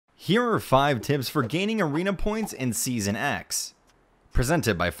Here are 5 tips for gaining arena points in Season X.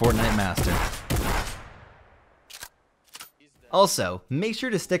 Presented by FortniteMaster. Also, make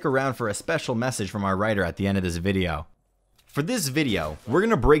sure to stick around for a special message from our writer at the end of this video. For this video, we're going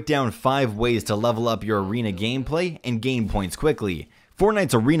to break down 5 ways to level up your arena gameplay and gain points quickly.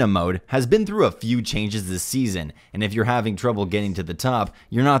 Fortnite's arena mode has been through a few changes this season, and if you're having trouble getting to the top,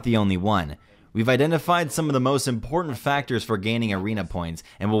 you're not the only one. We've identified some of the most important factors for gaining arena points,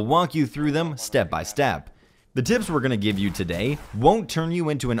 and we'll walk you through them step by step. The tips we're going to give you today won't turn you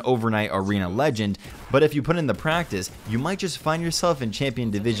into an overnight arena legend, but if you put in the practice, you might just find yourself in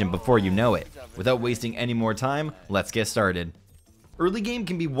Champion Division before you know it. Without wasting any more time, let's get started. Early game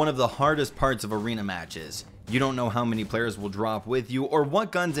can be one of the hardest parts of arena matches. You don't know how many players will drop with you or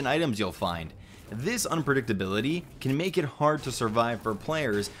what guns and items you'll find. This unpredictability can make it hard to survive for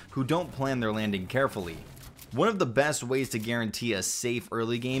players who don't plan their landing carefully. One of the best ways to guarantee a safe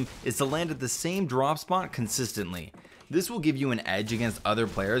early game is to land at the same drop spot consistently. This will give you an edge against other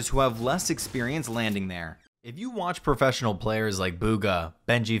players who have less experience landing there. If you watch professional players like Booga,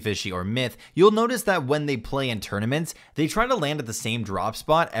 Benjifishy, or Myth, you'll notice that when they play in tournaments, they try to land at the same drop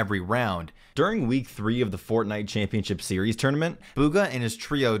spot every round. During week 3 of the Fortnite Championship Series tournament, Booga and his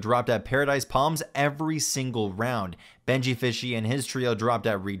trio dropped at Paradise Palms every single round. Benjifishy and his trio dropped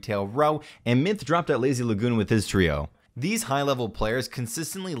at Retail Row, and Myth dropped at Lazy Lagoon with his trio. These high-level players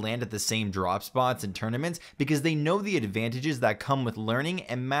consistently land at the same drop spots in tournaments because they know the advantages that come with learning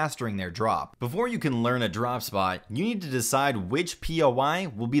and mastering their drop. Before you can learn a drop spot, you need to decide which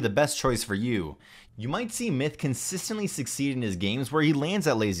POI will be the best choice for you. You might see Myth consistently succeed in his games where he lands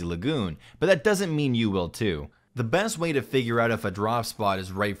at Lazy Lagoon, but that doesn't mean you will too. The best way to figure out if a drop spot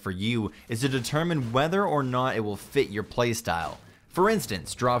is right for you is to determine whether or not it will fit your playstyle. For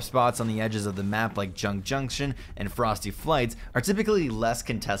instance, drop spots on the edges of the map like Junk Junction and Frosty Flights are typically less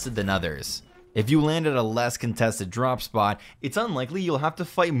contested than others. If you land at a less contested drop spot, it's unlikely you'll have to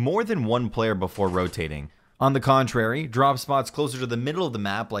fight more than one player before rotating. On the contrary, drop spots closer to the middle of the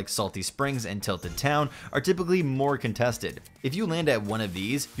map like Salty Springs and Tilted Town are typically more contested. If you land at one of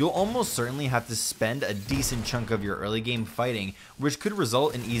these, you'll almost certainly have to spend a decent chunk of your early game fighting, which could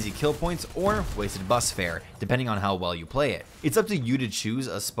result in easy kill points or wasted bus fare, depending on how well you play it. It's up to you to choose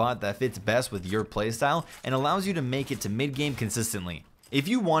a spot that fits best with your playstyle and allows you to make it to mid-game consistently. If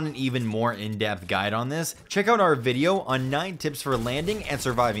you want an even more in-depth guide on this, check out our video on 9 tips for landing and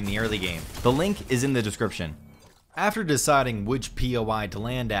surviving the early game. The link is in the description. After deciding which POI to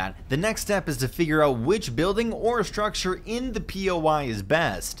land at, the next step is to figure out which building or structure in the POI is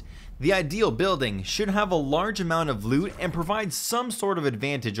best. The ideal building should have a large amount of loot and provide some sort of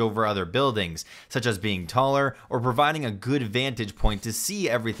advantage over other buildings, such as being taller or providing a good vantage point to see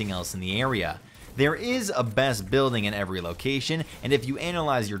everything else in the area. There is a best building in every location, and if you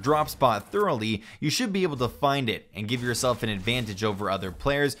analyze your drop spot thoroughly, you should be able to find it and give yourself an advantage over other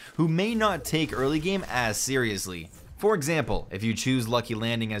players who may not take early game as seriously. For example, if you choose Lucky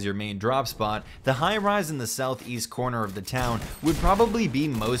Landing as your main drop spot, the high rise in the southeast corner of the town would probably be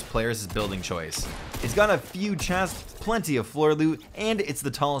most players' building choice. It's got a few chests, plenty of floor loot, and it's the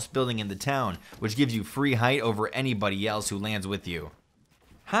tallest building in the town, which gives you free height over anybody else who lands with you.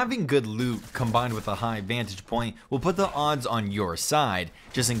 Having good loot combined with a high vantage point will put the odds on your side,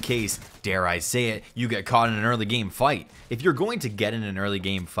 just in case, dare I say it, you get caught in an early game fight. If you're going to get in an early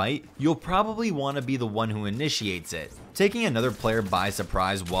game fight, you'll probably want to be the one who initiates it. Taking another player by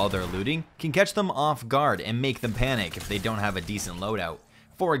surprise while they're looting can catch them off guard and make them panic if they don't have a decent loadout.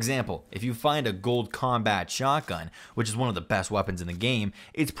 For example, if you find a gold combat shotgun, which is one of the best weapons in the game,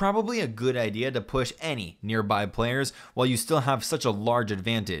 it's probably a good idea to push any nearby players while you still have such a large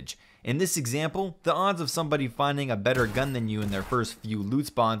advantage. In this example, the odds of somebody finding a better gun than you in their first few loot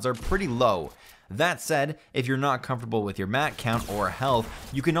spawns are pretty low. That said, if you're not comfortable with your mat count or health,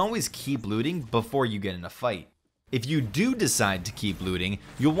 you can always keep looting before you get in a fight. If you do decide to keep looting,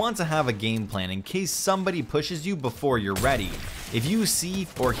 you'll want to have a game plan in case somebody pushes you before you're ready. If you see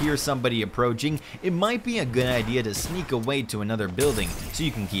or hear somebody approaching, it might be a good idea to sneak away to another building so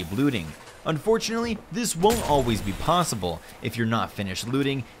you can keep looting. Unfortunately, this won't always be possible. If you're not finished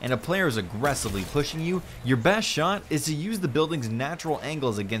looting and a player is aggressively pushing you, your best shot is to use the building's natural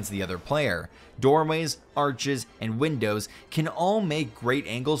angles against the other player. Doorways, arches, and windows can all make great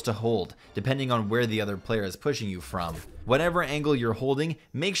angles to hold, depending on where the other player is pushing you from. Whatever angle you're holding,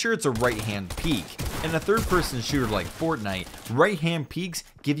 make sure it's a right-hand peek. In a third-person shooter like Fortnite, right-hand peeks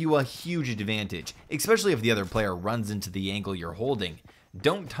give you a huge advantage, especially if the other player runs into the angle you're holding.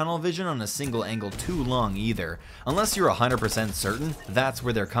 Don't tunnel vision on a single angle too long either, unless you're 100% certain that's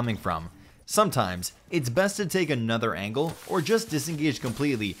where they're coming from. Sometimes, it's best to take another angle or just disengage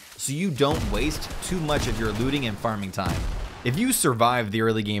completely so you don't waste too much of your looting and farming time. If you survive the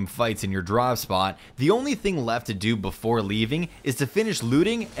early game fights in your drop spot, the only thing left to do before leaving is to finish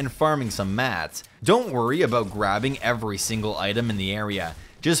looting and farming some mats. Don't worry about grabbing every single item in the area,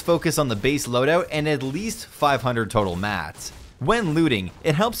 just focus on the base loadout and at least 500 total mats. When looting,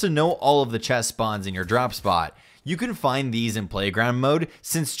 it helps to know all of the chest spawns in your drop spot. You can find these in playground mode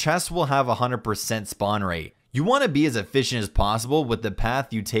since chests will have a 100% spawn rate. You want to be as efficient as possible with the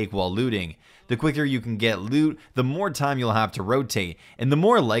path you take while looting. The quicker you can get loot, the more time you'll have to rotate, and the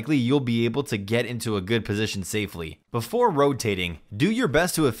more likely you'll be able to get into a good position safely. Before rotating, do your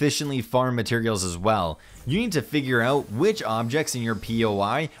best to efficiently farm materials as well. You need to figure out which objects in your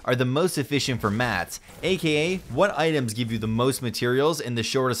POI are the most efficient for mats, aka what items give you the most materials in the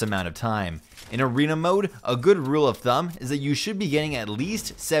shortest amount of time. In arena mode, a good rule of thumb is that you should be getting at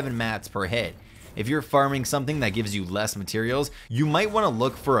least 7 mats per hit. If you're farming something that gives you less materials, you might want to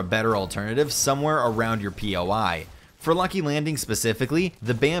look for a better alternative somewhere around your POI. For Lucky Landing specifically,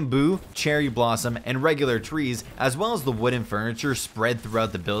 the bamboo, cherry blossom, and regular trees, as well as the wooden furniture spread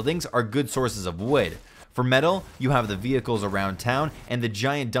throughout the buildings are good sources of wood. For metal, you have the vehicles around town and the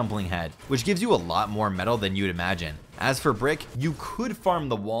giant dumpling head, which gives you a lot more metal than you'd imagine. As for brick, you could farm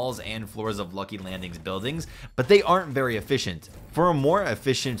the walls and floors of Lucky Landing's buildings, but they aren't very efficient. For a more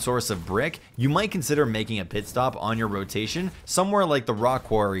efficient source of brick, you might consider making a pit stop on your rotation somewhere like the rock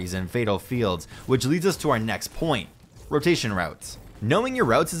quarries and fatal fields, which leads us to our next point: rotation routes. Knowing your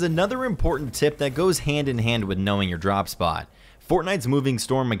routes is another important tip that goes hand in hand with knowing your drop spot. Fortnite's moving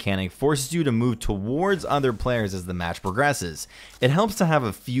storm mechanic forces you to move towards other players as the match progresses. It helps to have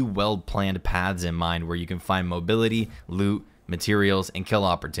a few well-planned paths in mind where you can find mobility, loot, materials, and kill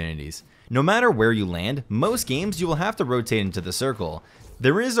opportunities. No matter where you land, most games you will have to rotate into the circle.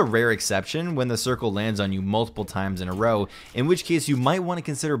 There is a rare exception when the circle lands on you multiple times in a row, in which case you might want to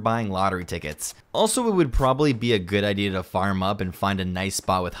consider buying lottery tickets. Also, it would probably be a good idea to farm up and find a nice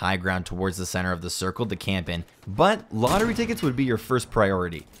spot with high ground towards the center of the circle to camp in, but lottery tickets would be your first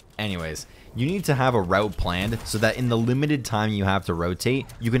priority. Anyways, you need to have a route planned so that in the limited time you have to rotate,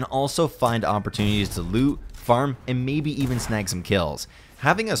 you can also find opportunities to loot, farm, and maybe even snag some kills.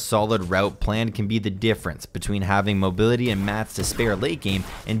 Having a solid route plan can be the difference between having mobility and mats to spare late game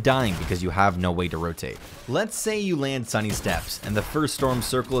and dying because you have no way to rotate. Let's say you land Sunny Steps and the first storm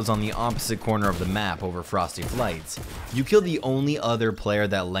circle is on the opposite corner of the map over Frosty Flights. You kill the only other player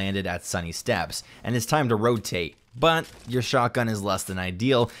that landed at Sunny Steps and it's time to rotate, but your shotgun is less than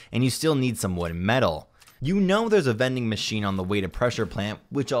ideal and you still need some wood and metal. You know there's a vending machine on the way to Pressure Plant,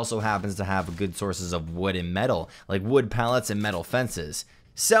 which also happens to have good sources of wood and metal, like wood pallets and metal fences.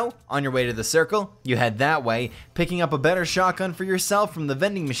 So, on your way to the circle, you head that way, picking up a better shotgun for yourself from the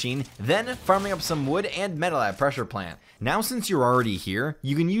vending machine, then farming up some wood and metal at Pressure Plant. Now since you're already here,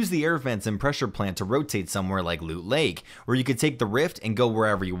 you can use the air vents in Pressure Plant to rotate somewhere like Loot Lake, where you could take the rift and go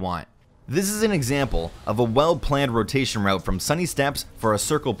wherever you want. This is an example of a well-planned rotation route from Sunny Steps for a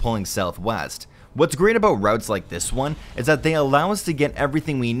circle pulling southwest. What's great about routes like this one is that they allow us to get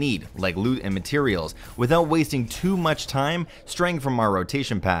everything we need, like loot and materials, without wasting too much time straying from our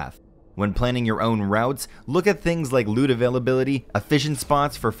rotation path. When planning your own routes, look at things like loot availability, efficient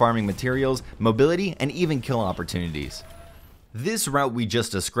spots for farming materials, mobility, and even kill opportunities. This route we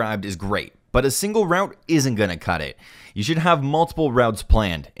just described is great, but a single route isn't gonna cut it. You should have multiple routes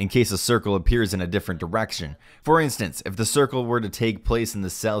planned in case a circle appears in a different direction. For instance, if the circle were to take place in the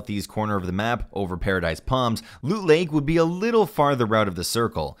southeast corner of the map over Paradise Palms, Loot Lake would be a little farther out of the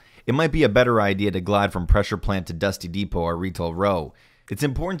circle. It might be a better idea to glide from Pressure Plant to Dusty Depot or Retail Row. It's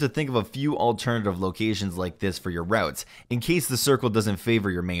important to think of a few alternative locations like this for your routes, in case the circle doesn't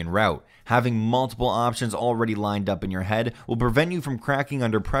favor your main route. Having multiple options already lined up in your head will prevent you from cracking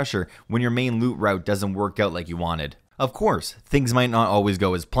under pressure when your main loot route doesn't work out like you wanted. Of course, things might not always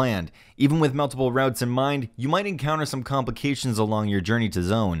go as planned. Even with multiple routes in mind, you might encounter some complications along your journey to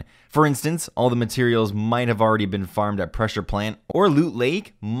zone. For instance, all the materials might have already been farmed at Pressure Plant, or Loot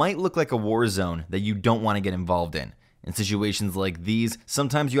Lake might look like a war zone that you don't want to get involved in. In situations like these,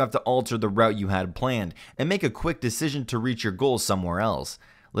 sometimes you have to alter the route you had planned and make a quick decision to reach your goal somewhere else.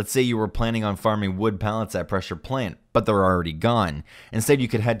 Let's say you were planning on farming wood pallets at Pressure Plant, but they're already gone. Instead, you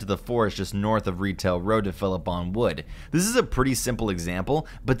could head to the forest just north of Retail Road to fill up on wood. This is a pretty simple example,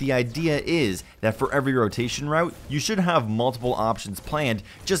 but the idea is that for every rotation route, you should have multiple options planned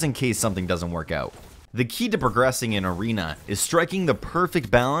just in case something doesn't work out. The key to progressing in Arena is striking the perfect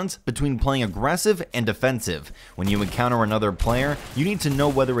balance between playing aggressive and defensive. When you encounter another player, you need to know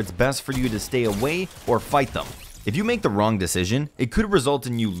whether it's best for you to stay away or fight them. If you make the wrong decision, it could result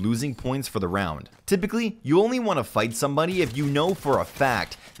in you losing points for the round. Typically, you only want to fight somebody if you know for a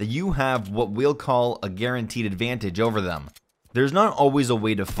fact that you have what we'll call a guaranteed advantage over them. There's not always a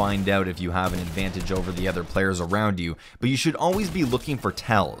way to find out if you have an advantage over the other players around you, but you should always be looking for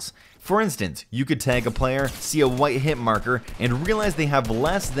tells. For instance, you could tag a player, see a white hit marker, and realize they have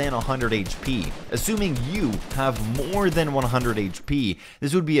less than 100 HP. Assuming you have more than 100 HP,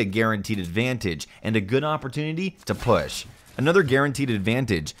 this would be a guaranteed advantage and a good opportunity to push. Another guaranteed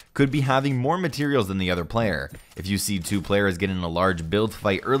advantage could be having more materials than the other player. If you see two players get in a large build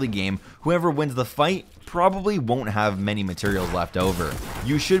fight early game, whoever wins the fight probably won't have many materials left over.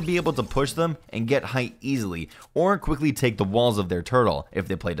 You should be able to push them and get height easily, or quickly take the walls of their turtle if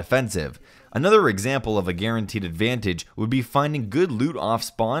they play defensive. Another example of a guaranteed advantage would be finding good loot off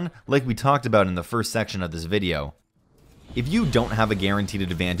spawn, like we talked about in the first section of this video. If you don't have a guaranteed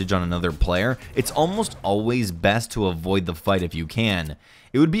advantage on another player, it's almost always best to avoid the fight if you can.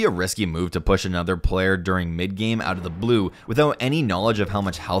 It would be a risky move to push another player during mid-game out of the blue without any knowledge of how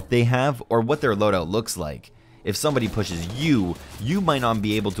much health they have or what their loadout looks like. If somebody pushes you, you might not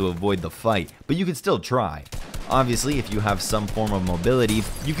be able to avoid the fight, but you can still try. Obviously, if you have some form of mobility,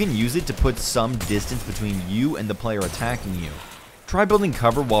 you can use it to put some distance between you and the player attacking you. Try building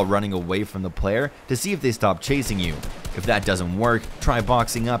cover while running away from the player to see if they stop chasing you. If that doesn't work, try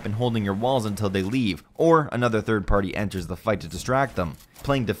boxing up and holding your walls until they leave, or another third party enters the fight to distract them.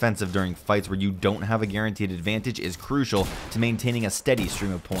 Playing defensive during fights where you don't have a guaranteed advantage is crucial to maintaining a steady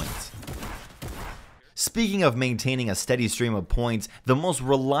stream of points. Speaking of maintaining a steady stream of points, the most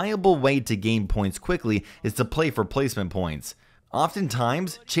reliable way to gain points quickly is to play for placement points.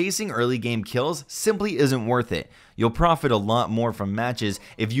 Oftentimes, chasing early game kills simply isn't worth it. You'll profit a lot more from matches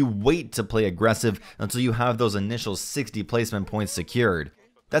if you wait to play aggressive until you have those initial 60 placement points secured.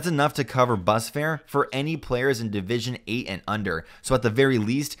 That's enough to cover bus fare for any players in Division 8 and under, so at the very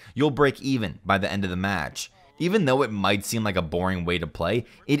least, you'll break even by the end of the match. Even though it might seem like a boring way to play,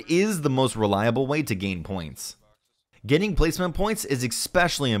 it is the most reliable way to gain points. Getting placement points is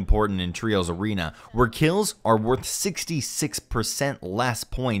especially important in Trios Arena, where kills are worth 66% less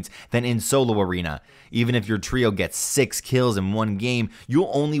points than in Solo Arena. Even if your trio gets 6 kills in one game, you'll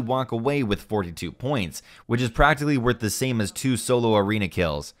only walk away with 42 points, which is practically worth the same as 2 Solo Arena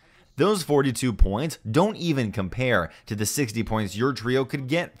kills. Those 42 points don't even compare to the 60 points your trio could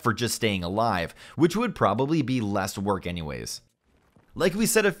get for just staying alive, which would probably be less work anyways. Like we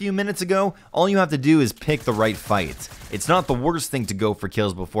said a few minutes ago, all you have to do is pick the right fights. It's not the worst thing to go for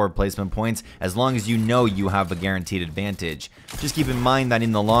kills before placement points as long as you know you have a guaranteed advantage. Just keep in mind that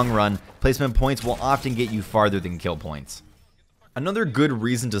in the long run, placement points will often get you farther than kill points. Another good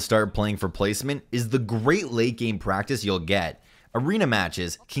reason to start playing for placement is the great late game practice you'll get. Arena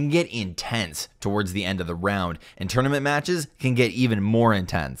matches can get intense towards the end of the round, and tournament matches can get even more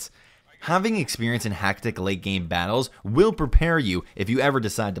intense. Having experience in hectic late game battles will prepare you if you ever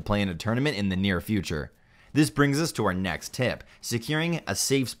decide to play in a tournament in the near future. This brings us to our next tip, securing a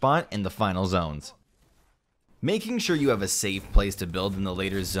safe spot in the final zones. Making sure you have a safe place to build in the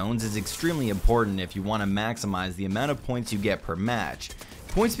later zones is extremely important if you want to maximize the amount of points you get per match.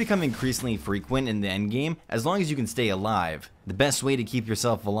 Points become increasingly frequent in the endgame as long as you can stay alive. The best way to keep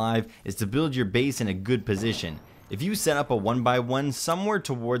yourself alive is to build your base in a good position. If you set up a 1x1 somewhere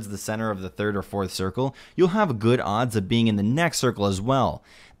towards the center of the 3rd or 4th circle, you'll have good odds of being in the next circle as well.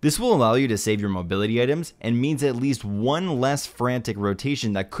 This will allow you to save your mobility items and means at least one less frantic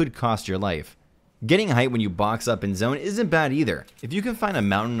rotation that could cost your life. Getting height when you box up in zone isn't bad either. If you can find a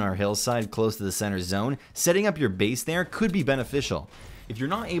mountain or hillside close to the center zone, setting up your base there could be beneficial. If you're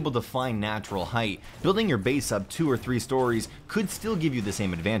not able to find natural height, building your base up 2 or 3 stories could still give you the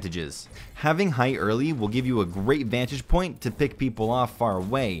same advantages. Having height early will give you a great vantage point to pick people off far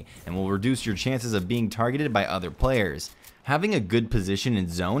away and will reduce your chances of being targeted by other players. Having a good position in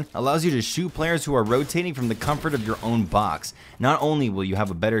zone allows you to shoot players who are rotating from the comfort of your own box. Not only will you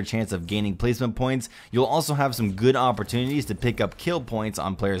have a better chance of gaining placement points, you'll also have some good opportunities to pick up kill points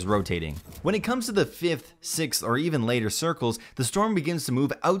on players rotating. When it comes to the 5th, 6th, or even later circles, the storm begins to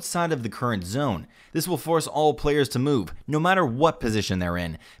move outside of the current zone. This will force all players to move, no matter what position they're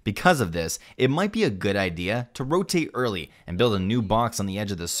in. Because of this, it might be a good idea to rotate early and build a new box on the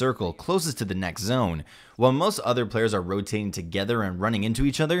edge of the circle closest to the next zone. While most other players are rotating together and running into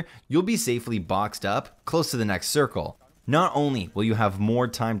each other, you'll be safely boxed up close to the next circle. Not only will you have more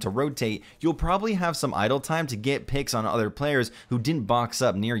time to rotate, you'll probably have some idle time to get picks on other players who didn't box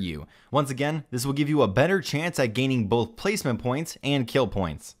up near you. Once again, this will give you a better chance at gaining both placement points and kill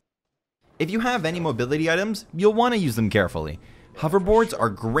points. If you have any mobility items, you'll want to use them carefully. Hoverboards are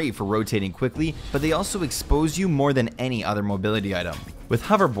great for rotating quickly, but they also expose you more than any other mobility item. With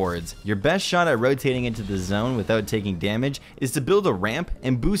hoverboards, your best shot at rotating into the zone without taking damage is to build a ramp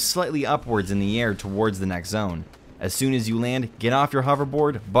and boost slightly upwards in the air towards the next zone. As soon as you land, get off your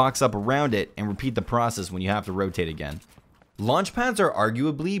hoverboard, box up around it, and repeat the process when you have to rotate again. Launch pads are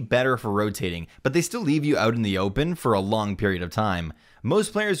arguably better for rotating, but they still leave you out in the open for a long period of time.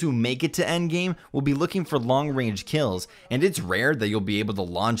 Most players who make it to endgame will be looking for long-range kills, and it's rare that you'll be able to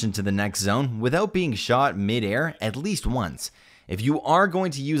launch into the next zone without being shot mid-air at least once. If you are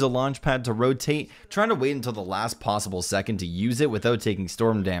going to use a launch pad to rotate, try to wait until the last possible second to use it without taking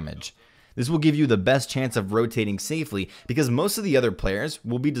storm damage. This will give you the best chance of rotating safely because most of the other players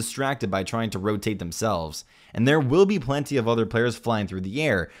will be distracted by trying to rotate themselves, and there will be plenty of other players flying through the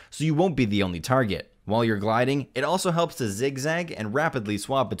air, so you won't be the only target. While you're gliding, it also helps to zigzag and rapidly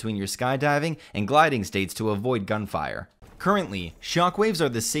swap between your skydiving and gliding states to avoid gunfire. Currently, shockwaves are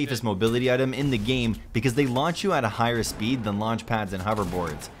the safest mobility item in the game because they launch you at a higher speed than launch pads and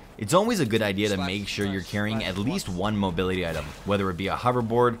hoverboards. It's always a good idea to make sure you're carrying at least one mobility item, whether it be a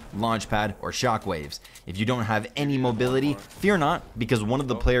hoverboard, launch pad, or shockwaves. If you don't have any mobility, fear not, because one of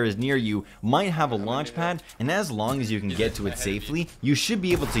the players near you might have a launch pad, and as long as you can get to it safely, you should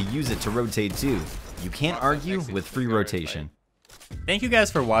be able to use it to rotate too. You can't argue with free rotation. Thank you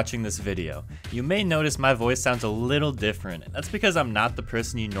guys for watching this video. You may notice my voice sounds a little different. That's because I'm not the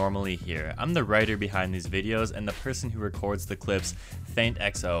person you normally hear. I'm the writer behind these videos and the person who records the clips,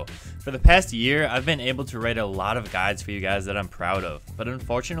 FaintXO. For the past year, I've been able to write a lot of guides for you guys that I'm proud of, but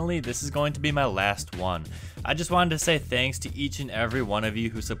unfortunately, this is going to be my last one. I just wanted to say thanks to each and every one of you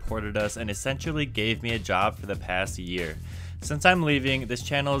who supported us and essentially gave me a job for the past year. Since I'm leaving, this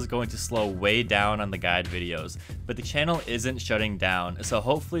channel is going to slow way down on the guide videos, but the channel isn't shutting down, so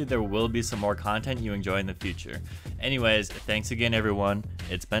hopefully there will be some more content you enjoy in the future. Anyways, thanks again everyone,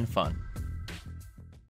 it's been fun.